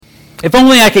If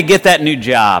only I could get that new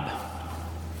job.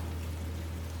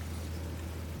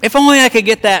 If only I could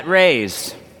get that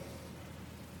raise.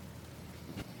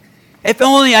 If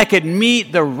only I could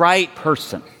meet the right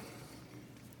person.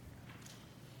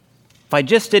 If I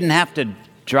just didn't have to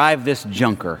drive this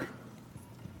junker.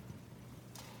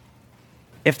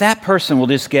 If that person will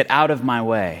just get out of my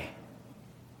way.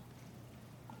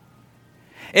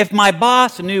 If my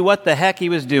boss knew what the heck he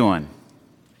was doing.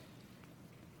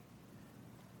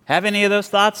 Have any of those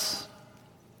thoughts?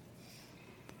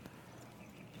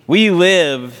 We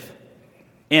live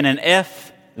in an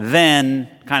if-then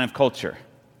kind of culture.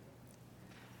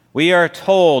 We are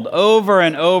told over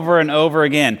and over and over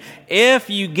again, if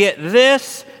you get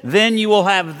this, then you will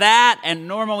have that, and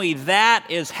normally that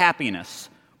is happiness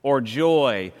or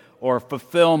joy or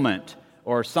fulfillment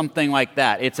or something like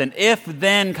that. It's an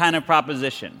if-then kind of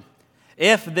proposition.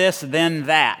 If this, then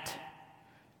that,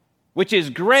 which is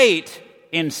great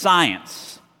in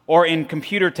science or in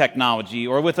computer technology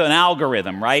or with an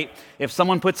algorithm, right? If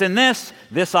someone puts in this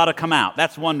ought to come out.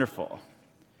 That's wonderful.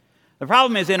 The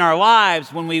problem is in our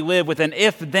lives, when we live with an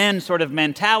if-then sort of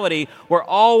mentality, we're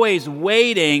always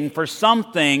waiting for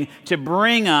something to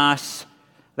bring us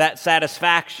that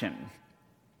satisfaction.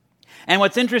 And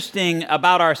what's interesting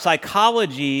about our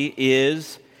psychology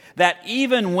is that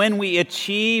even when we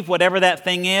achieve whatever that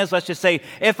thing is, let's just say,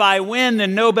 if I win the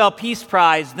Nobel Peace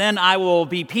Prize, then I will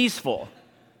be peaceful.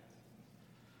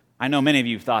 I know many of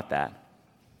you have thought that.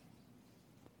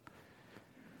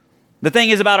 The thing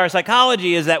is about our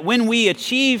psychology is that when we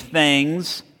achieve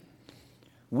things,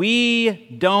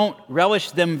 we don't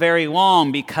relish them very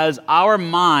long because our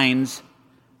minds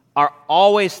are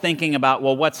always thinking about,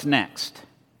 well, what's next?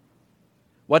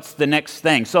 What's the next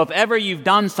thing? So if ever you've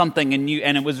done something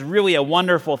and it was really a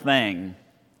wonderful thing,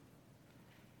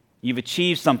 you've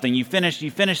achieved something, you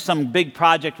finished some big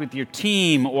project with your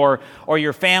team, or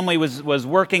your family was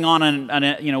working on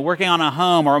a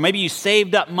home, or maybe you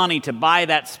saved up money to buy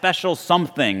that special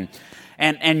something,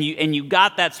 and you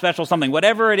got that special something.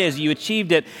 Whatever it is, you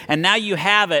achieved it, and now you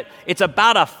have it. It's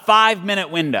about a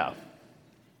 5-minute window.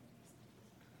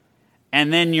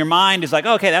 And then your mind is like,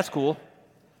 okay, that's cool.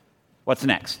 What's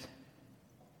next?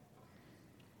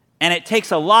 And it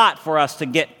takes a lot for us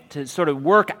to sort of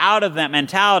work out of that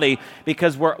mentality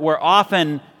because we're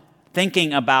often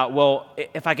thinking about, well,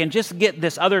 if I can just get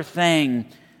this other thing,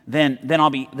 then I'll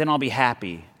be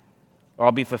happy, or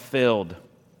I'll be fulfilled.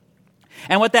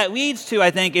 And what that leads to,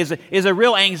 I think, is a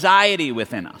real anxiety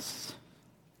within us.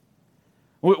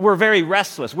 We're very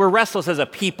restless. We're restless as a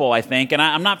people, I think, and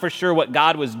I'm not for sure what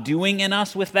God was doing in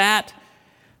us with that,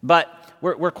 but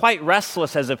we're quite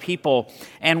restless as a people,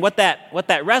 and what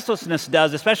that restlessness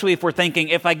does, especially if we're thinking,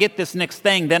 if I get this next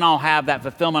thing, then I'll have that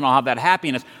fulfillment, I'll have that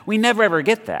happiness. We never ever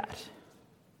get that.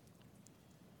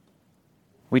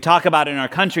 We talk about in our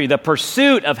country the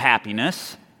pursuit of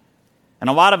happiness, and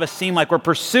a lot of us seem like we're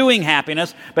pursuing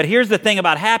happiness, but here's the thing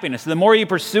about happiness. The more you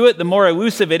pursue it, the more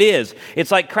elusive it is. It's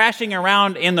like crashing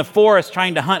around in the forest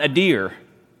trying to hunt a deer.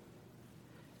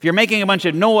 If you're making a bunch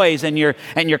of noise and you're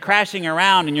crashing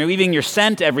around and you're leaving your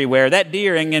scent everywhere, that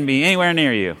deer ain't going to be anywhere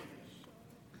near you.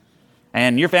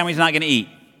 And your family's not going to eat.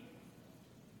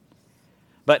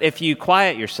 But if you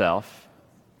quiet yourself,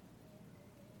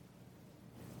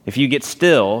 if you get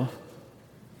still,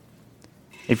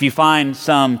 if you find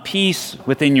some peace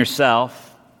within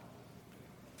yourself,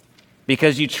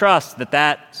 because you trust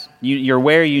that you're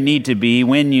where you need to be,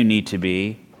 when you need to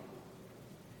be,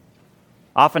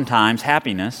 oftentimes,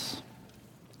 happiness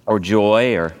or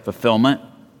joy or fulfillment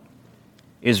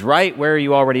is right where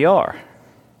you already are.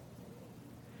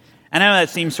 And I know that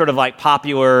seems sort of like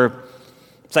popular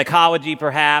psychology,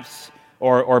 perhaps,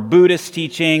 or Buddhist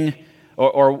teaching,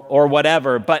 or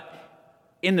whatever, but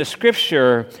in the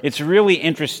Scripture, it's really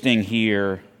interesting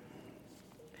here.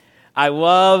 I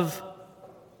love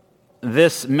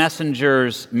this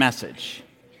messenger's message.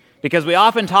 Because we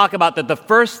often talk about that the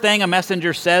first thing a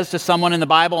messenger says to someone in the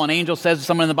Bible, an angel says to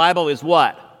someone in the Bible, is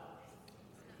what?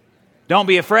 Don't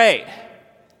be afraid.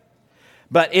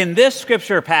 But in this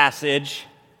scripture passage,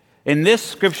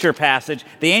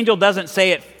 the angel doesn't say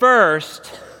it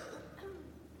first.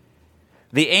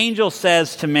 The angel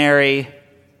says to Mary,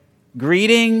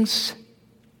 "Greetings,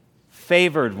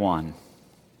 favored one."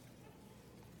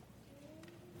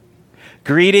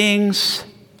 Greetings,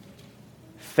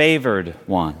 favored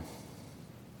one.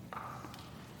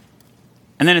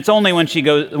 And then it's only when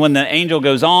the angel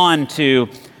goes on to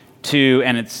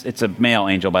and it's a male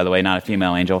angel, by the way, not a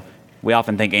female angel. We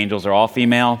often think angels are all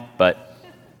female, but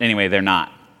anyway, they're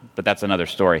not. But that's another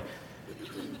story.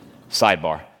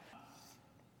 Sidebar.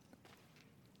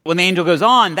 when the angel goes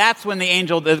on, that's when the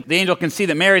angel can see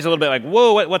that Mary's a little bit like,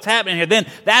 whoa, what's happening here? Then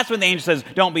that's when the angel says,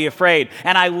 don't be afraid.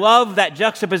 And I love that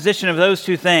juxtaposition of those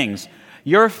two things.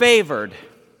 You're favored.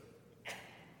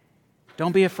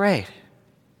 Don't be afraid.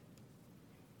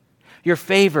 You're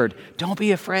favored. Don't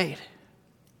be afraid.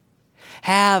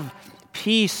 Have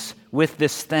peace with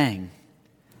this thing,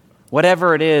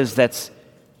 whatever it is that's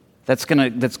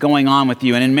going on with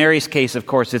you. And in Mary's case, of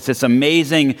course, it's this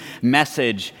amazing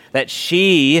message that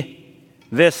she,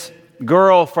 this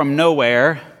girl from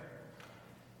nowhere,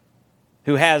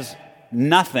 who has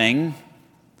nothing,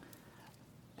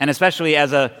 and especially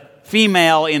as a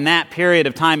female in that period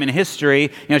of time in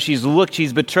history,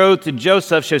 she's betrothed to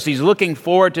Joseph, so she's looking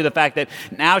forward to the fact that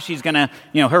now she's going to,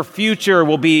 her future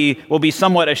will be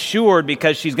somewhat assured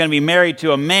because she's going to be married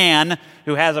to a man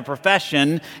who has a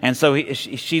profession, and so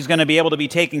she's going to be able to be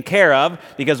taken care of,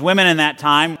 because women in that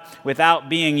time, without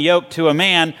being yoked to a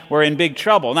man, were in big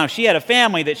trouble. Now, she had a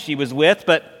family that she was with,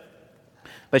 but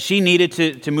she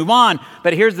needed to move on.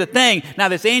 But here's the thing. Now,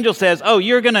 this angel says, oh,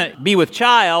 you're going to be with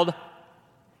child,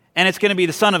 and it's going to be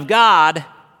the Son of God.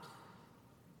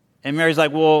 And Mary's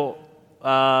like, well,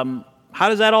 how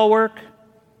does that all work?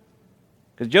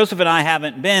 Because Joseph and I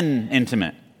haven't been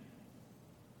intimate.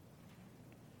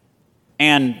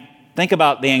 And think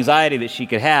about the anxiety that she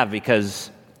could have,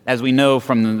 because as we know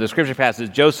from the scripture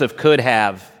passage, Joseph could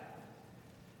have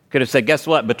said, guess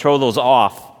what? Betrophal's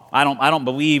off. I don't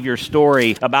believe your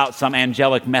story about some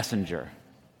angelic messenger.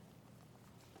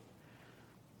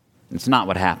 It's not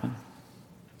what happened.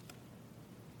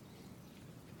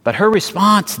 But her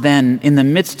response then, in the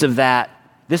midst of that,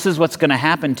 this is what's going to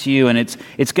happen to you, and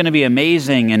it's going to be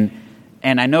amazing,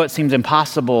 and I know it seems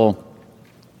impossible,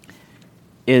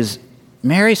 is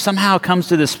Mary somehow comes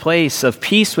to this place of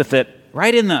peace with it,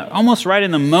 almost right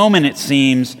in the moment it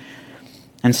seems,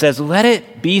 and says, let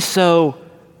it be so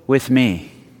with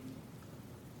me.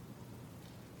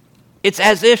 It's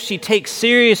as if she takes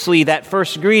seriously that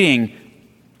first greeting.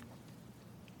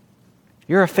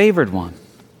 You're a favored one.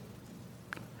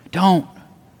 Don't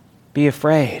be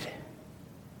afraid.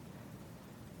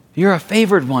 You're a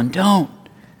favored one. Don't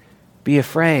be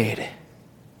afraid.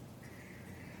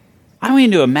 I want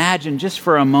you to imagine just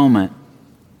for a moment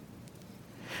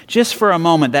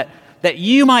that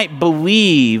you might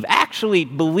actually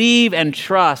believe and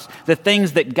trust the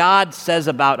things that God says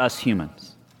about us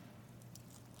humans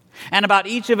and about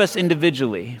each of us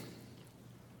individually.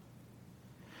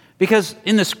 Because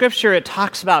in the scripture, it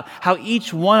talks about how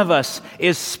each one of us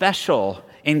is special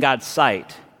in God's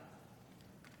sight.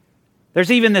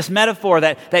 There's even this metaphor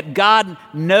that God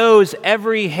knows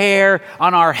every hair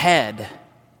on our head,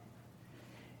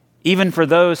 even for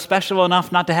those special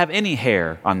enough not to have any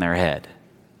hair on their head.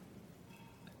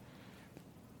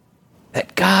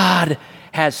 That God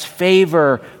has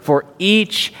favor for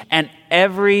each and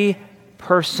every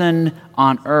person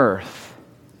on earth.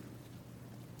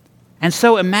 And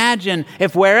so imagine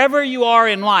if wherever you are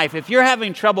in life, if you're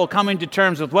having trouble coming to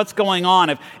terms with what's going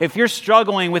on, if you're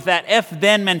struggling with that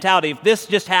if-then mentality, if this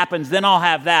just happens, then I'll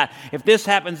have that. If this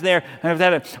happens there, I'll have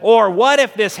that. Or what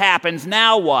if this happens,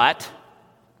 now what?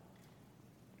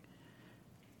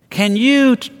 Can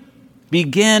you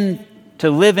begin to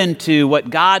live into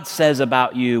what God says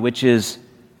about you, which is,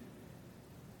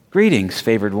 greetings,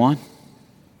 favored one.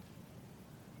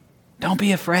 Don't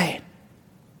be afraid.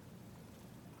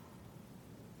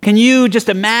 Can you just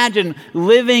imagine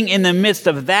living in the midst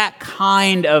of that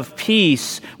kind of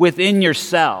peace within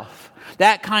yourself,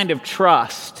 that kind of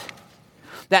trust,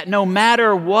 that no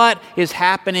matter what is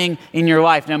happening in your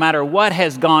life, no matter what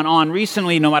has gone on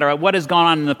recently, no matter what has gone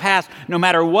on in the past, no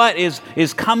matter what is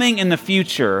coming in the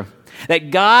future,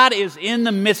 that God is in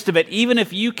the midst of it, even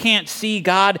if you can't see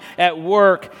God at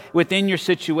work within your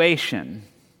situation.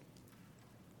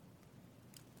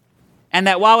 And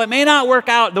that while it may not work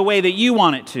out the way that you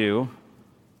want it to,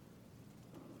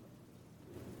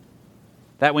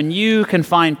 that when you can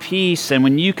find peace and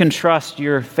when you can trust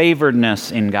your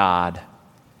favoredness in God,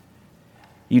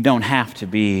 you don't have to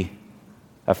be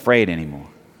afraid anymore.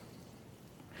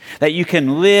 That you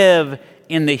can live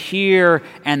in the here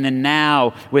and the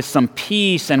now with some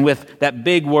peace and with that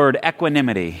big word,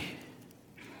 equanimity.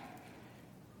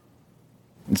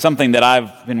 It's something that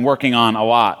I've been working on a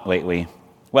lot lately.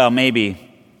 Well, maybe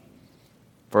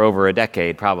for over a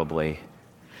decade, probably.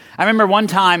 I remember one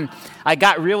time I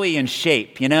got really in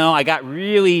shape, I got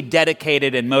really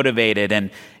dedicated and motivated,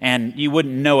 and you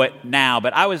wouldn't know it now,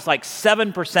 but I was like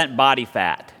 7% body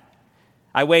fat.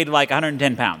 I weighed like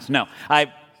 110 pounds. No,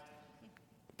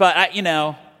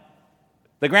 the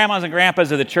grandmas and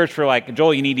grandpas of the church were like,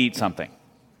 Joel, you need to eat something.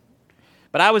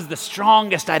 But I was the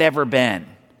strongest I'd ever been.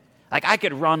 Like I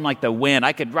could run like the wind.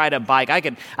 I could ride a bike.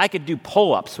 I could do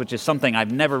pull-ups, which is something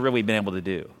I've never really been able to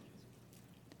do.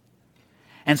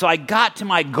 And so I got to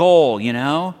my goal,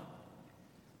 and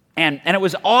it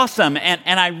was awesome.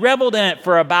 And I reveled in it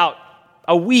for about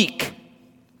a week.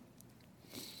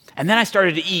 And then I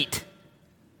started to eat.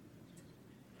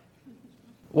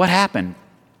 What happened?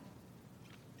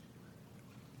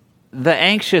 The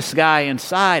anxious guy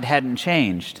inside hadn't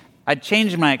changed. I'd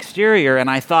changed my exterior, and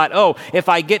I thought, if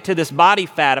I get to this body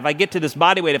fat, if I get to this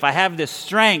body weight, if I have this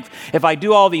strength, if I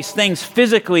do all these things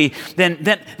physically, then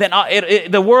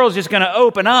the world's just going to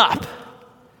open up.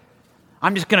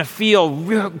 I'm just going to feel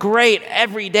real great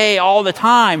every day, all the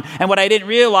time. And what I didn't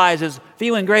realize is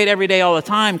feeling great every day, all the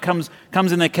time comes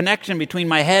in the connection between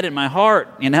my head and my heart,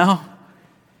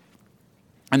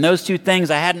 And those two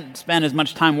things I hadn't spent as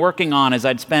much time working on as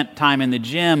I'd spent time in the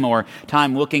gym or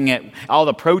time looking at all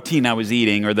the protein I was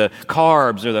eating or the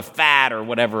carbs or the fat or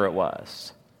whatever it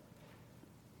was.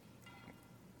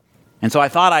 And so I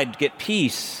thought I'd get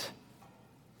peace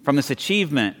from this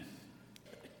achievement,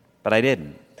 but I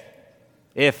didn't.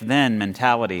 If-then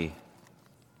mentality.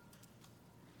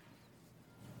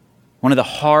 One of the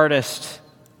hardest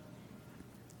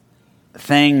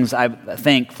things I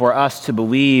think for us to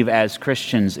believe as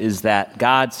Christians is that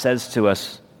God says to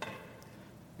us,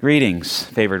 "Greetings,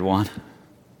 favored one.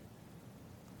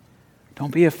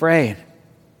 Don't be afraid."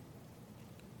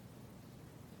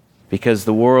 Because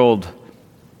the world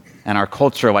and our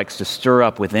culture likes to stir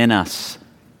up within us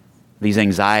these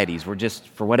anxieties. We're just,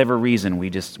 for whatever reason,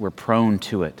 we're prone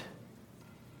to it.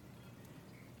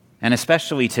 And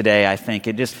especially today, I think,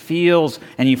 it just feels,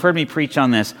 and you've heard me preach on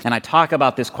this, and I talk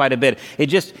about this quite a bit,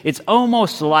 it's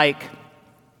almost like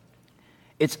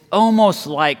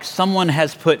someone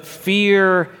has put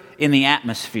fear in the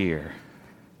atmosphere.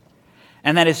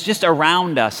 And that it's just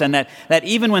around us, and that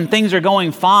even when things are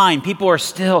going fine, people are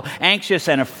still anxious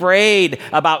and afraid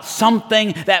about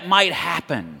something that might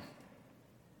happen.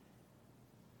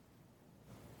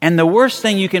 And the worst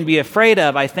thing you can be afraid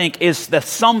of, I think, is the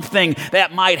something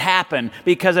that might happen.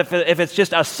 Because if it's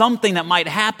just a something that might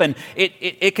happen,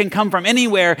 it can come from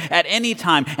anywhere at any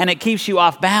time, and it keeps you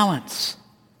off balance.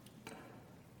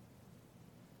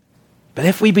 But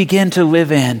if we begin to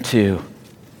live into,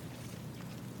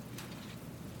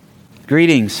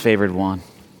 "Greetings, favored one.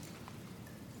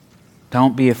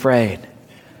 Don't be afraid."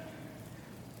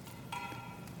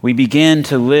 We begin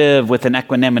to live with an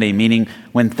equanimity, meaning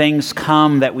when things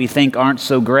come that we think aren't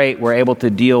so great, we're able to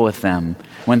deal with them.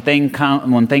 When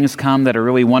things come that are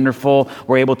really wonderful,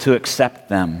 we're able to accept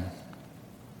them.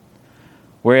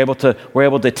 We're able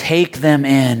to take them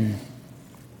in.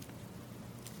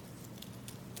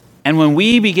 And when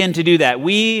we begin to do that,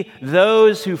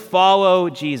 those who follow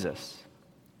Jesus,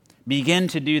 begin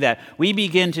to do that. We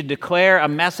begin to declare a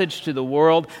message to the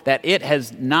world that it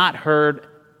has not heard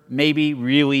maybe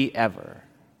really ever.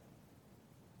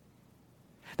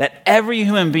 That every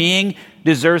human being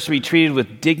deserves to be treated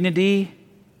with dignity.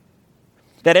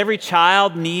 That every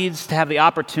child needs to have the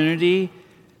opportunity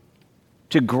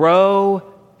to grow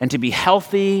and to be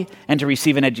healthy and to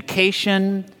receive an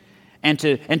education and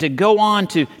to go on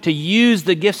to use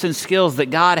the gifts and skills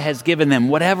that God has given them,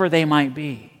 whatever they might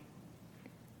be.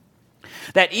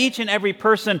 That each and every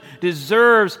person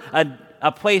deserves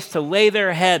a place to lay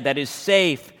their head that is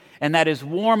safe and that is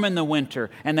warm in the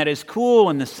winter and that is cool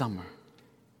in the summer.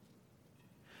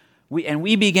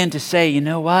 We begin to say, you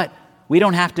know what? We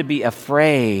don't have to be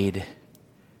afraid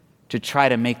to try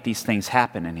to make these things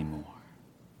happen anymore.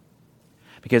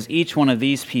 Because each one of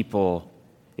these people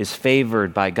is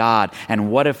favored by God.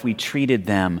 And what if we treated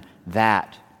them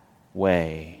that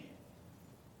way?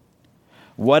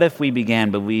 What if we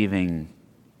began believing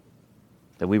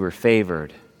that we were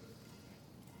favored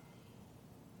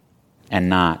and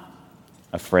not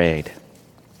afraid?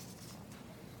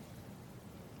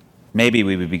 Maybe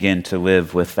we would begin to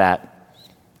live with that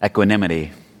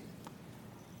equanimity,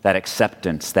 that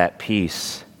acceptance, that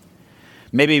peace.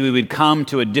 Maybe we would come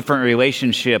to a different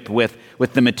relationship with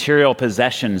the material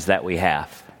possessions that we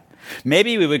have.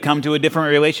 Maybe we would come to a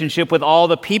different relationship with all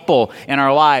the people in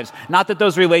our lives. Not that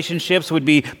those relationships would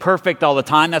be perfect all the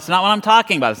time. That's not what I'm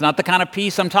talking about. It's not the kind of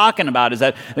peace I'm talking about. Is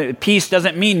that peace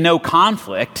doesn't mean no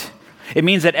conflict. It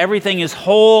means that everything is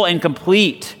whole and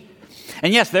complete.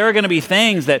 And yes, there are going to be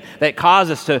things that cause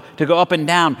us to go up and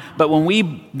down. But when we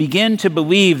begin to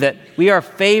believe that we are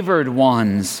favored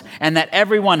ones and that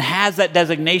everyone has that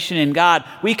designation in God,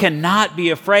 we cannot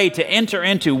be afraid to enter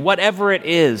into whatever it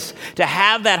is, to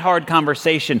have that hard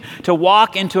conversation, to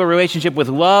walk into a relationship with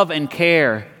love and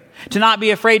care, to not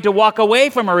be afraid to walk away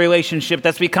from a relationship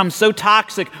that's become so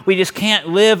toxic we just can't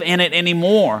live in it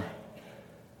anymore.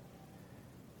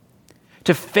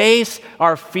 To face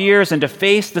our fears and to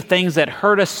face the things that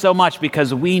hurt us so much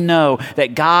because we know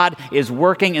that God is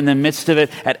working in the midst of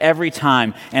it at every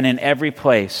time and in every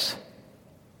place.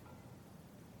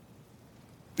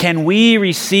 Can we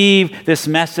receive this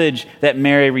message that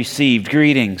Mary received?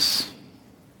 Greetings,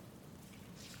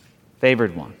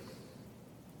 favored one.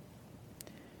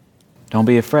 Don't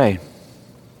be afraid.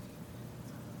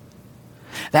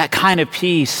 That kind of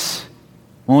peace,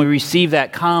 when we receive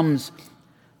that, comes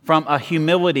from a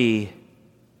humility,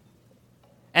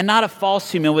 and not a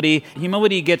false humility.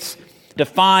 Humility gets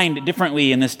defined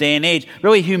differently in this day and age.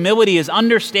 Really, humility is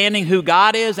understanding who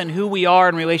God is and who we are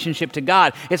in relationship to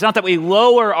God. It's not that we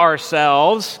lower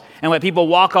ourselves and let people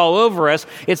walk all over us.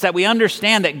 It's that we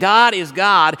understand that God is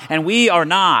God and we are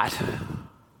not.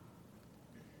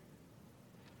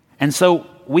 And so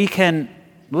we can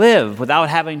live without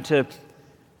having to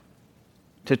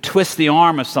twist the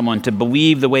arm of someone to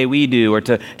believe the way we do, or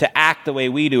to act the way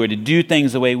we do, or to do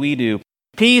things the way we do.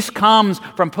 Peace comes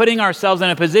from putting ourselves in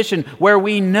a position where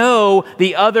we know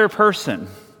the other person.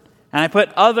 And I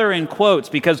put other in quotes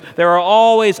because there are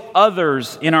always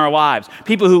others in our lives.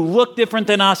 People who look different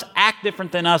than us, act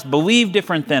different than us, believe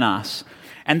different than us.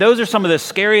 And those are some of the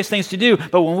scariest things to do.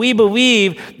 But when we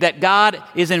believe that God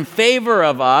is in favor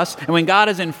of us, and when God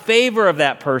is in favor of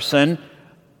that person,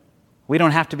 we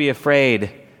don't have to be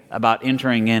afraid about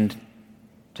entering into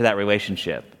that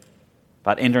relationship,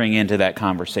 about entering into that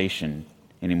conversation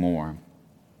anymore.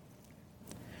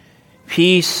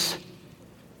 Peace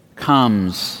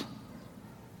comes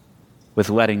with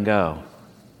letting go.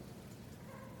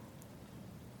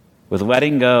 With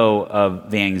letting go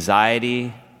of the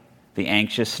anxiety, the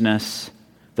anxiousness,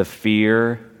 the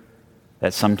fear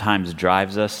that sometimes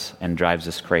drives us and drives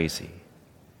us crazy.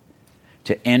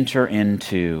 To enter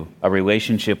into a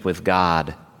relationship with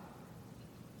God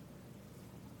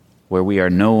where we are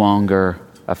no longer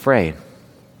afraid.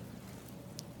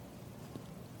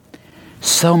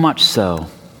 So much so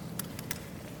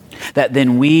that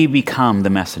then we become the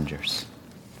messengers.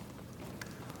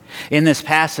 In this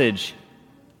passage,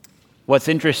 what's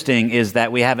interesting is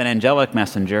that we have an angelic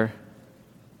messenger,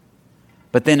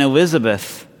 but then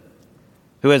Elizabeth,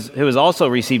 who has also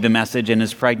received a message and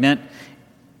is pregnant,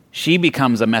 she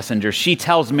becomes a messenger. She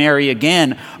tells Mary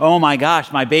again, oh my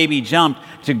gosh, my baby jumped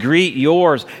to greet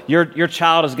yours. Your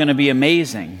child is going to be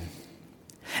amazing.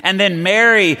 And then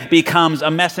Mary becomes a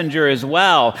messenger as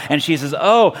well. And she says,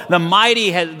 oh, the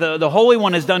mighty, the Holy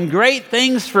One has done great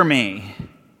things for me.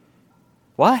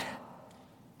 What?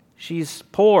 She's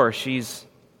poor. She's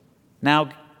now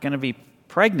going to be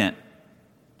pregnant.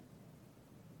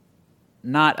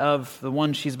 Not of the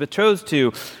one she's betrothed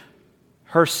to.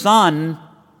 Her son,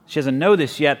 she doesn't know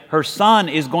this yet, her son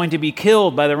is going to be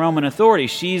killed by the Roman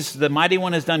authorities. The mighty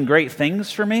one has done great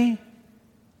things for me.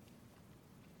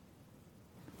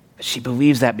 But she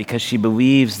believes that because she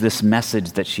believes this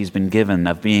message that she's been given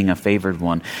of being a favored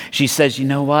one. She says, you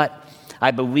know what? I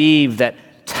believe that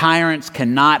tyrants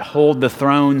cannot hold the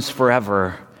thrones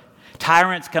forever.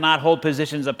 Tyrants cannot hold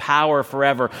positions of power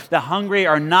forever. The hungry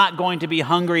are not going to be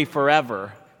hungry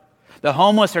forever. The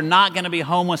homeless are not going to be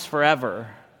homeless forever.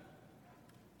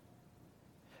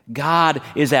 God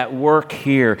is at work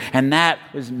here. And that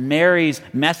is Mary's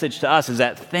message to us, is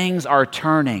that things are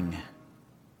turning.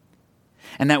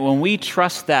 And that when we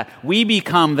trust that, we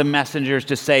become the messengers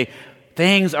to say,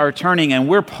 things are turning, and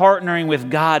we're partnering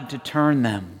with God to turn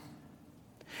them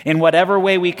in whatever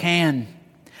way we can.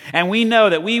 And we know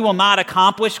that we will not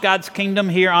accomplish God's kingdom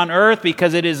here on earth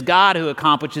because it is God who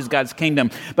accomplishes God's kingdom.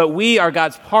 But we are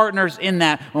God's partners in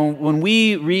that when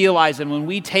we realize and when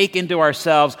we take into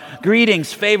ourselves,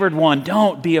 greetings, favored one,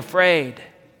 don't be afraid.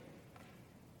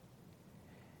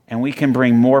 And we can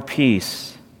bring more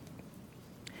peace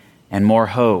and more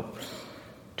hope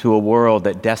to a world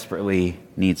that desperately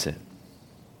needs it.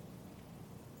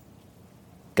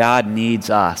 God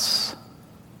needs us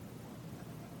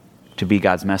to be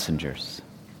God's messengers.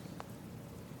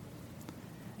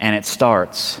 And it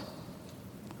starts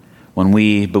when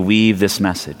we believe this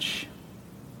message.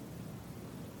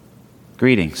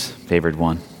 Greetings, favored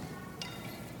one.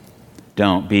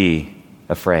 Don't be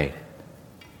afraid.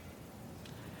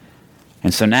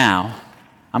 And so now,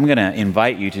 I'm going to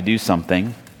invite you to do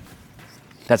something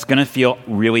that's going to feel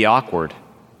really awkward.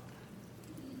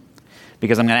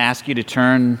 Because I'm going to ask you to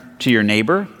turn to your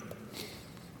neighbor,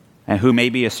 and who may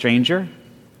be a stranger,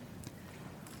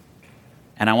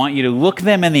 and I want you to look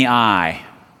them in the eye.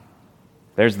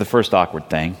 There's the first awkward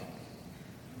thing.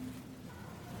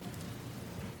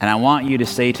 And I want you to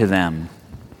say to them,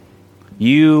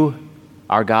 you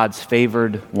are God's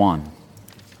favored one.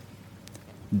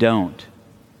 Don't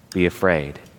be afraid.